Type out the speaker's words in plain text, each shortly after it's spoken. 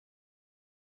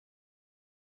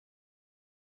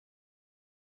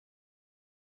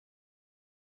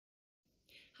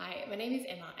Hi, my name is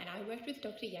Emma and I worked with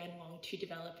Dr. Yan Wong to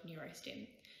develop NeuroStim.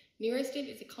 NeuroStim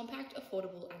is a compact,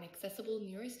 affordable and accessible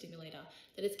neurostimulator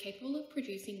that is capable of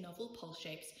producing novel pulse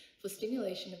shapes for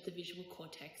stimulation of the visual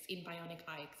cortex in bionic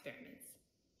eye experiments.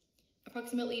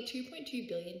 Approximately 2.2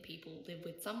 billion people live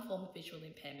with some form of visual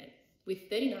impairment,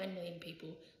 with 39 million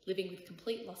people living with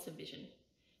complete loss of vision.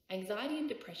 Anxiety and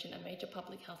depression are major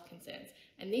public health concerns,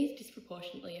 and these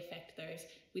disproportionately affect those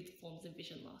with forms of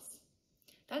vision loss.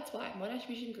 That's why Monash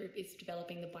Vision Group is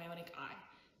developing the bionic eye,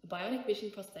 a bionic vision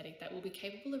prosthetic that will be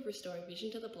capable of restoring vision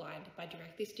to the blind by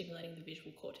directly stimulating the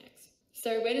visual cortex.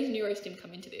 So where does NeuroStim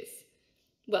come into this?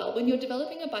 Well, when you're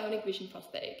developing a bionic vision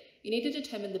prosthetic, you need to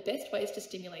determine the best ways to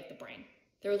stimulate the brain.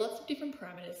 There are lots of different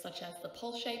parameters such as the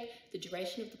pulse shape, the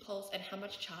duration of the pulse, and how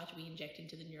much charge we inject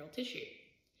into the neural tissue.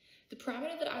 The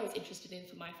parameter that I was interested in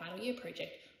for my final year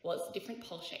project was different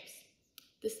pulse shapes.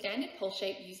 The standard pulse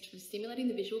shape used for stimulating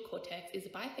the visual cortex is a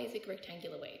biphasic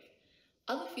rectangular wave.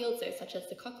 Other fields though, such as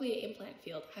the cochlear implant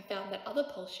field, have found that other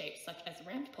pulse shapes, such as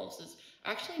ramped pulses,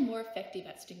 are actually more effective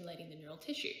at stimulating the neural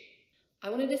tissue. I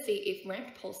wanted to see if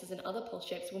ramped pulses and other pulse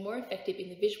shapes were more effective in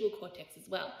the visual cortex as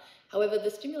well. However,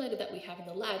 the stimulator that we have in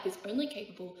the lab is only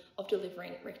capable of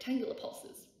delivering rectangular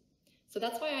pulses. So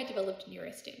that's why I developed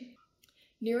NeuroStim.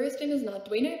 NeuroStim is an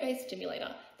Arduino-based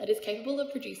stimulator that is capable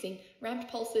of producing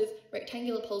ramped pulses,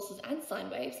 rectangular pulses and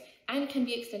sine waves, and can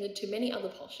be extended to many other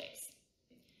pulse shapes.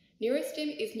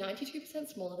 NeuroStim is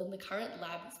 92% smaller than the current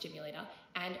lab stimulator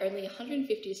and only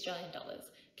 $150 Australian,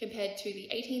 compared to the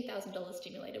 $18,000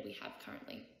 stimulator we have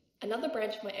currently. Another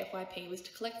branch of my FYP was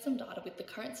to collect some data with the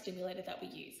current stimulator that we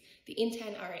use, the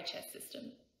Intan RHS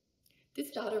system. This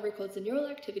data records the neural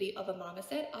activity of a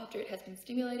marmoset after it has been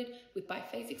stimulated with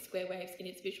biphasic square waves in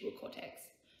its visual cortex.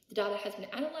 The data has been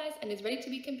analysed and is ready to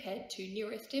be compared to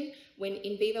NeuroStim when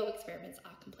in vivo experiments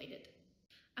are completed.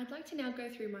 I'd like to now go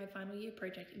through my final year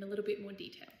project in a little bit more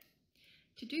detail.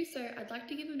 To do so, I'd like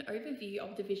to give an overview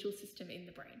of the visual system in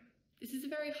the brain. This is a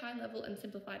very high level and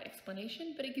simplified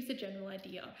explanation, but it gives a general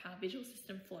idea of how visual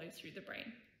system flows through the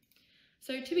brain.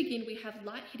 So to begin, we have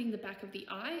light hitting the back of the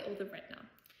eye or the retina.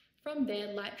 From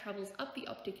there, light travels up the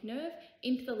optic nerve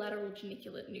into the lateral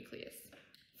geniculate nucleus.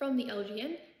 From the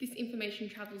LGN, this information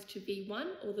travels to V1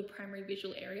 or the primary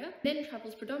visual area, then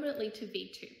travels predominantly to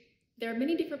V2. There are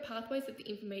many different pathways that the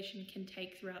information can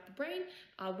take throughout the brain.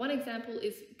 One example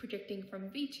is projecting from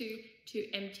V2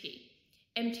 to MT.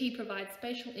 MT provides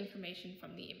spatial information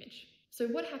from the image. So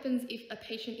what happens if a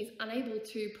patient is unable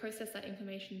to process that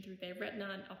information through their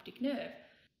retina and optic nerve?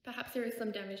 Perhaps there is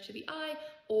some damage to the eye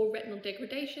or retinal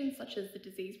degradation, such as the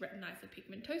disease retinitis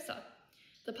pigmentosa.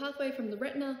 The pathway from the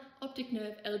retina, optic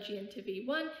nerve, LGN to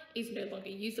V1 is no longer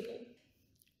usable.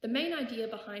 The main idea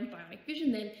behind bionic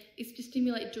vision then is to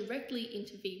stimulate directly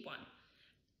into V1.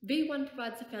 V1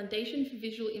 provides the foundation for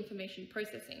visual information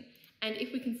processing, and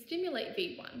if we can stimulate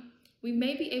V1, we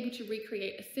may be able to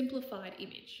recreate a simplified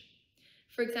image.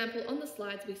 For example, on the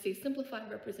slides we see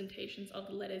simplified representations of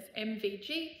the letters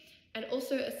MVG, and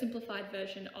also a simplified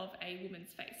version of a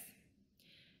woman's face.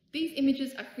 These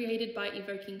images are created by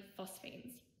evoking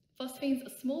phosphenes. Phosphenes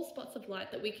are small spots of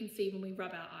light that we can see when we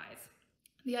rub our eyes.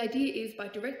 The idea is by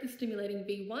directly stimulating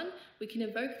V1, we can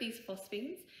evoke these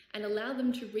phosphenes and allow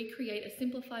them to recreate a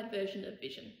simplified version of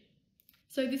vision.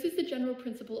 So this is the general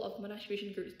principle of Monash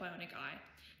Vision Group's bionic eye.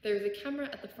 There is a camera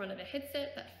at the front of a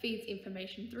headset that feeds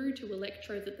information through to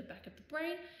electrodes at the back of the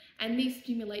brain, and these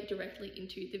stimulate directly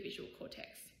into the visual cortex.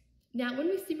 Now, when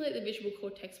we stimulate the visual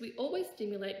cortex, we always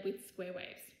stimulate with square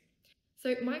waves.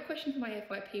 So my question for my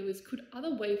FYP was, could other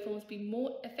waveforms be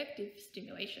more effective for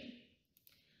stimulation?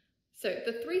 So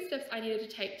the 3 steps I needed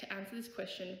to take to answer this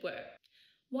question were: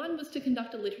 1 was to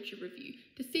conduct a literature review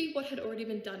to see what had already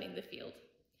been done in the field.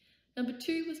 Number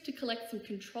 2 was to collect some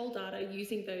control data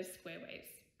using those square waves.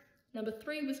 Number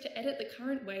 3 was to edit the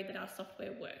current way that our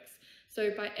software works. So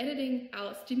by editing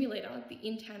our stimulator, the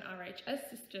Intan RHS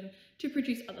system, to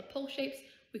produce other pulse shapes,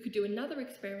 we could do another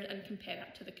experiment and compare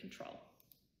that to the control.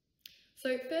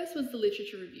 So first was the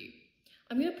literature review.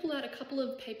 I'm going to pull out a couple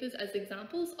of papers as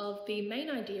examples of the main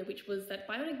idea, which was that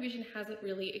bionic vision hasn't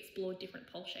really explored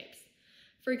different pulse shapes.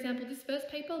 For example, this first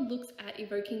paper looks at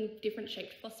evoking different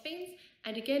shaped phosphenes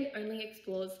and again only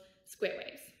explores square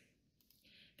waves.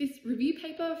 This review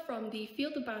paper from the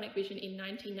field of bionic vision in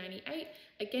 1998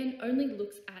 again only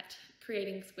looks at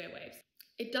creating square waves.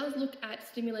 It does look at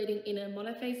stimulating in a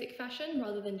monophasic fashion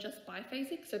rather than just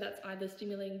biphasic, so that's either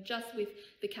stimulating just with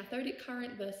the cathodic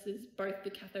current versus both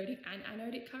the cathodic and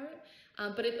anodic current,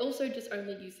 but it also just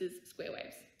only uses square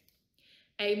waves.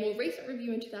 A more recent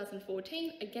review in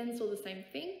 2014 again saw the same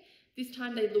thing. This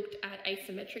time they looked at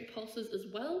asymmetric pulses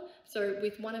as well, so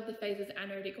with one of the phases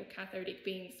anodic or cathodic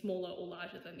being smaller or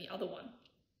larger than the other one.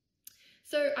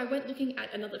 So I went looking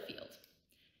at another field.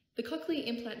 The cochlear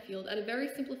implant field at a very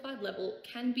simplified level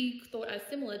can be thought as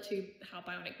similar to how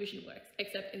bionic vision works,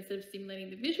 except instead of stimulating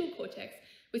the visual cortex,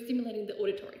 we're stimulating the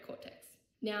auditory cortex.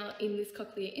 Now, in this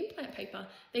cochlear implant paper,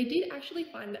 they did actually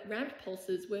find that ramped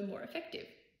pulses were more effective.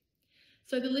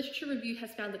 So the literature review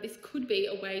has found that this could be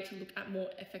a way to look at more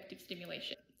effective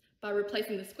stimulation by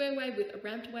replacing the square wave with a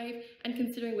ramped wave and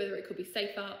considering whether it could be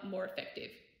safer, more effective.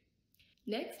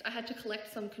 Next, I had to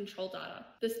collect some control data.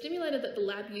 The stimulator that the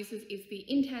lab uses is the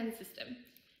INTAN system.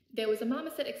 There was a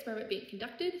marmoset experiment being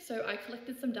conducted, so I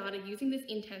collected some data using this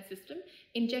INTAN system,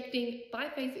 injecting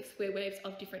biphasic square waves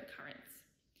of different currents.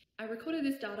 I recorded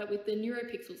this data with the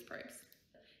NeuroPixels probes.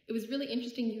 It was really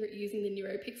interesting using the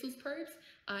NeuroPixels probes.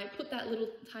 I put that little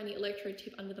tiny electrode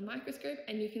tip under the microscope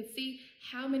and you can see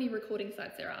how many recording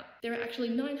sites there are. There are actually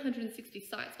 960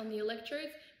 sites on the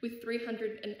electrodes with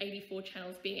 384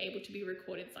 channels being able to be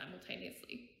recorded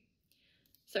simultaneously.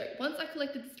 So once I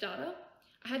collected this data,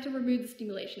 I had to remove the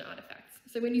stimulation artifacts.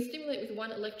 So when you stimulate with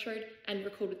one electrode and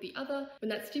record with the other, when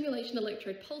that stimulation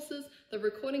electrode pulses, the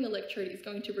recording electrode is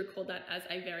going to record that as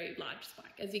a very large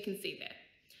spike, as you can see there.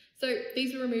 So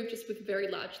these were removed just with a very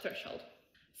large threshold.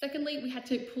 Secondly, we had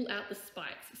to pull out the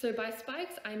spikes. So by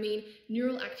spikes, I mean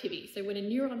neural activity. So when a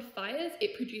neuron fires,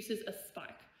 it produces a spike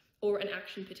or an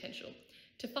action potential.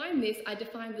 To find this, I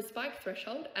defined the spike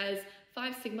threshold as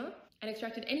 5 sigma and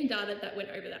extracted any data that went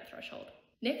over that threshold.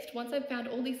 Next, once I've found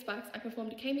all these spikes, I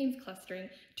performed k-means clustering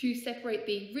to separate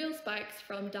the real spikes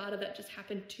from data that just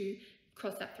happened to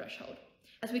cross that threshold.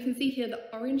 As we can see here, the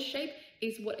orange shape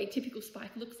is what a typical spike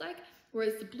looks like,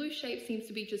 whereas the blue shape seems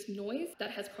to be just noise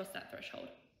that has crossed that threshold.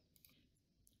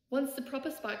 Once the proper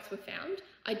spikes were found,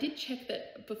 I did check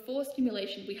that before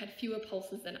stimulation we had fewer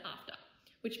pulses than after,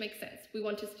 which makes sense. We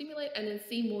want to stimulate and then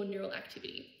see more neural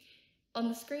activity. On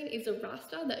the screen is a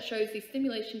raster that shows the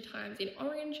stimulation times in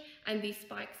orange and the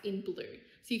spikes in blue.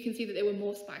 So you can see that there were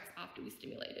more spikes after we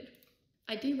stimulated.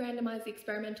 I de-randomized the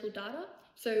experimental data.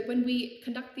 So when we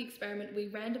conduct the experiment, we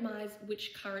randomize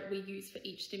which current we use for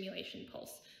each stimulation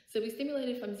pulse. So we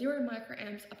stimulated from 0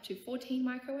 microamps up to 14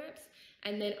 microamps.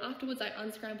 And then afterwards, I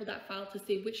unscrambled that file to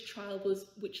see which trial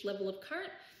was which level of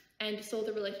current and saw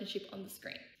the relationship on the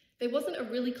screen. There wasn't a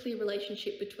really clear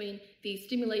relationship between the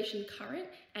stimulation current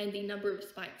and the number of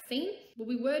spikes seen, but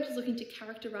we were just looking to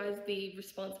characterize the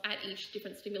response at each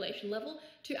different stimulation level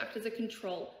to act as a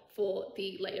control for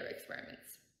the later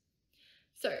experiments.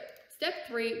 So step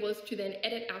 3 was to then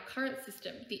edit our current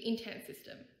system, the INTAN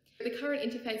system. The current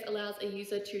interface allows a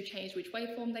user to change which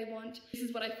waveform they want. This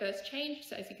is what I first changed,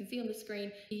 so as you can see on the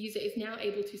screen, the user is now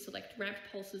able to select ramped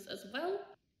pulses as well.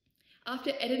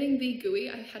 After editing the GUI,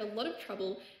 I had a lot of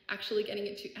trouble actually getting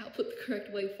it to output the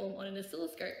correct waveform on an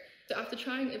oscilloscope. So after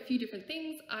trying a few different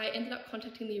things, I ended up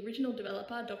contacting the original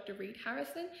developer, Dr. Reed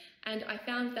Harrison, and I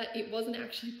found that it wasn't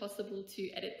actually possible to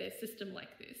edit their system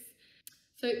like this.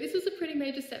 So this was a pretty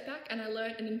major setback, and I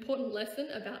learned an important lesson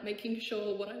about making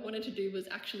sure what I wanted to do was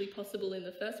actually possible in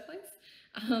the first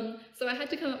place. So I had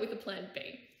to come up with a plan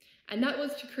B, and that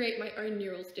was to create my own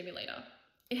neural stimulator.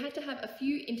 It had to have a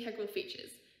few integral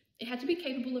features. It had to be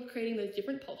capable of creating those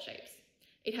different pulse shapes.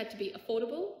 It had to be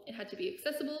affordable, it had to be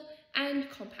accessible, and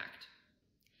compact.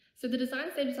 So the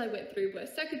design stages I went through were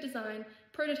circuit design,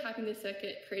 prototyping the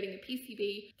circuit, creating a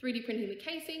PCB, 3D printing the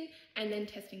casing, and then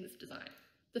testing this design.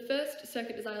 The first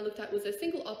circuit design I looked at was a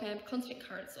single op-amp constant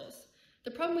current source.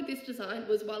 The problem with this design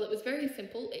was while it was very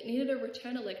simple, it needed a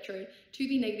return electrode to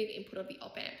the negative input of the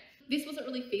op-amp. This wasn't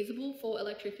really feasible for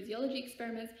electrophysiology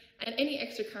experiments, and any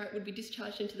extra current would be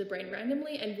discharged into the brain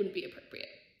randomly and wouldn't be appropriate.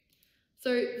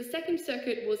 So the second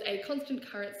circuit was a constant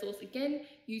current source again,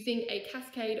 using a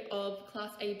cascade of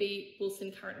class AB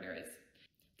Wilson current mirrors.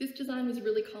 This design was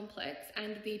really complex,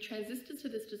 and the transistors to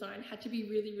this design had to be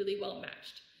really well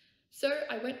matched. So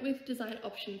I went with design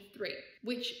option 3,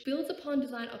 which builds upon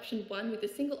design option 1 with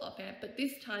a single op-amp, but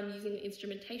this time using an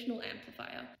instrumentational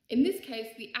amplifier. In this case,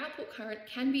 the output current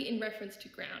can be in reference to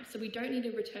ground, so we don't need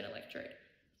a return electrode.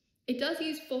 It does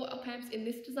use 4 op-amps in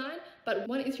this design, but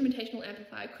 1 instrumentational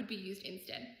amplifier could be used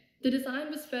instead. The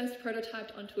design was first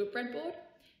prototyped onto a breadboard.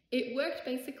 It worked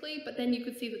basically, but then you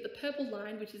could see that the purple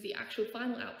line, which is the actual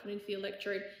final output into the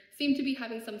electrode, seemed to be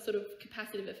having some sort of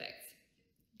capacitive effects.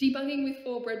 Debugging with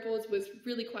 4 breadboards was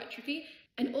really quite tricky,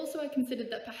 and also I considered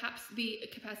that perhaps the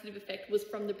capacitive effect was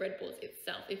from the breadboards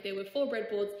itself. If there were 4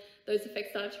 breadboards, those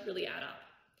effects started to really add up.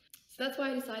 So that's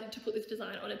why I decided to put this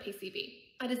design on a PCB.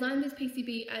 I designed this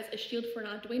PCB as a shield for an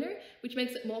Arduino, which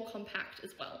makes it more compact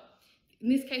as well. In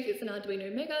this case, it's an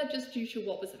Arduino Mega, just due to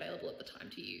what was available at the time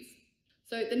to use.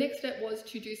 So the next step was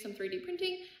to do some 3D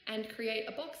printing and create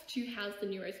a box to house the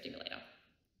neurostimulator.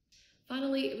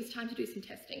 Finally, it was time to do some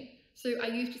testing. So I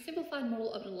used a simplified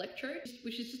model of an electrode,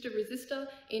 which is just a resistor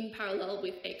in parallel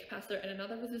with a capacitor and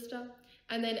another resistor,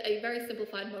 and then a very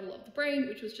simplified model of the brain,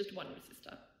 which was just one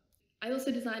resistor. I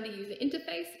also designed a user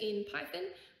interface in Python,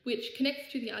 which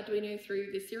connects to the Arduino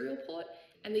through the serial port,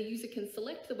 and the user can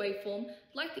select the waveform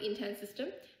like the Intel system,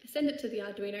 send it to the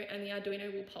Arduino, and the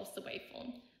Arduino will pulse the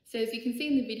waveform. So as you can see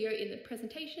in the video in the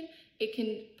presentation, it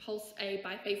can pulse a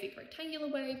biphasic rectangular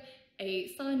wave,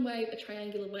 a sine wave, a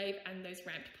triangular wave, and those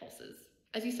ramped pulses.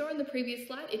 As you saw in the previous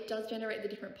slide, it does generate the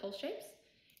different pulse shapes.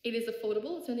 It is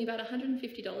affordable, it's only about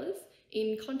 $150.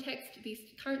 In context, the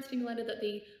current stimulator that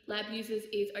the lab uses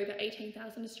is over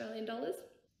 18,000 Australian dollars.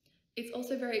 It's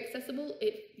also very accessible.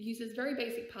 It uses very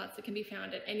basic parts that can be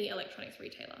found at any electronics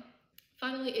retailer.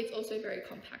 Finally, it's also very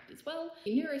compact as well.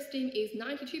 The NeuroStim is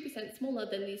 92% smaller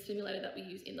than the stimulator that we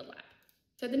use in the lab.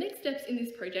 So the next steps in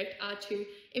this project are to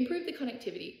improve the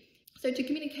connectivity. So to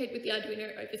communicate with the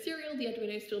Arduino over serial, the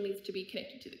Arduino still needs to be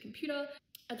connected to the computer.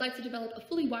 I'd like to develop a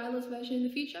fully wireless version in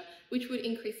the future, which would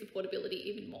increase the portability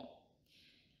even more.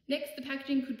 Next, the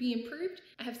packaging could be improved.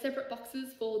 I have separate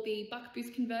boxes for the buck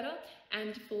boost converter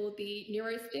and for the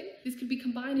NeuroStim. This could be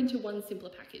combined into one simpler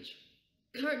package.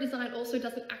 The current design also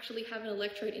doesn't actually have an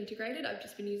electrode integrated. I've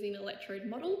just been using an electrode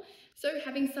model. So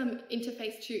having some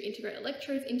interface to integrate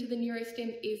electrodes into the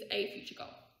NeuroStim is a future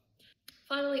goal.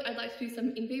 Finally, I'd like to do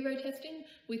some in vivo testing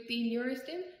with the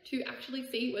NeuroStim to actually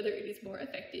see whether it is more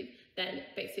effective than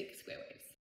basic square waves.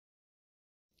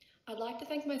 I'd like to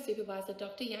thank my supervisor,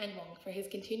 Dr. Yan Wong, for his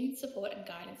continued support and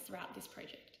guidance throughout this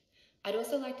project. I'd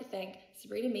also like to thank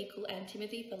Sabrina Meikle and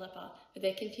Timothy Philippa for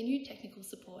their continued technical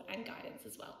support and guidance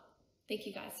as well. Thank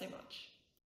you guys so much.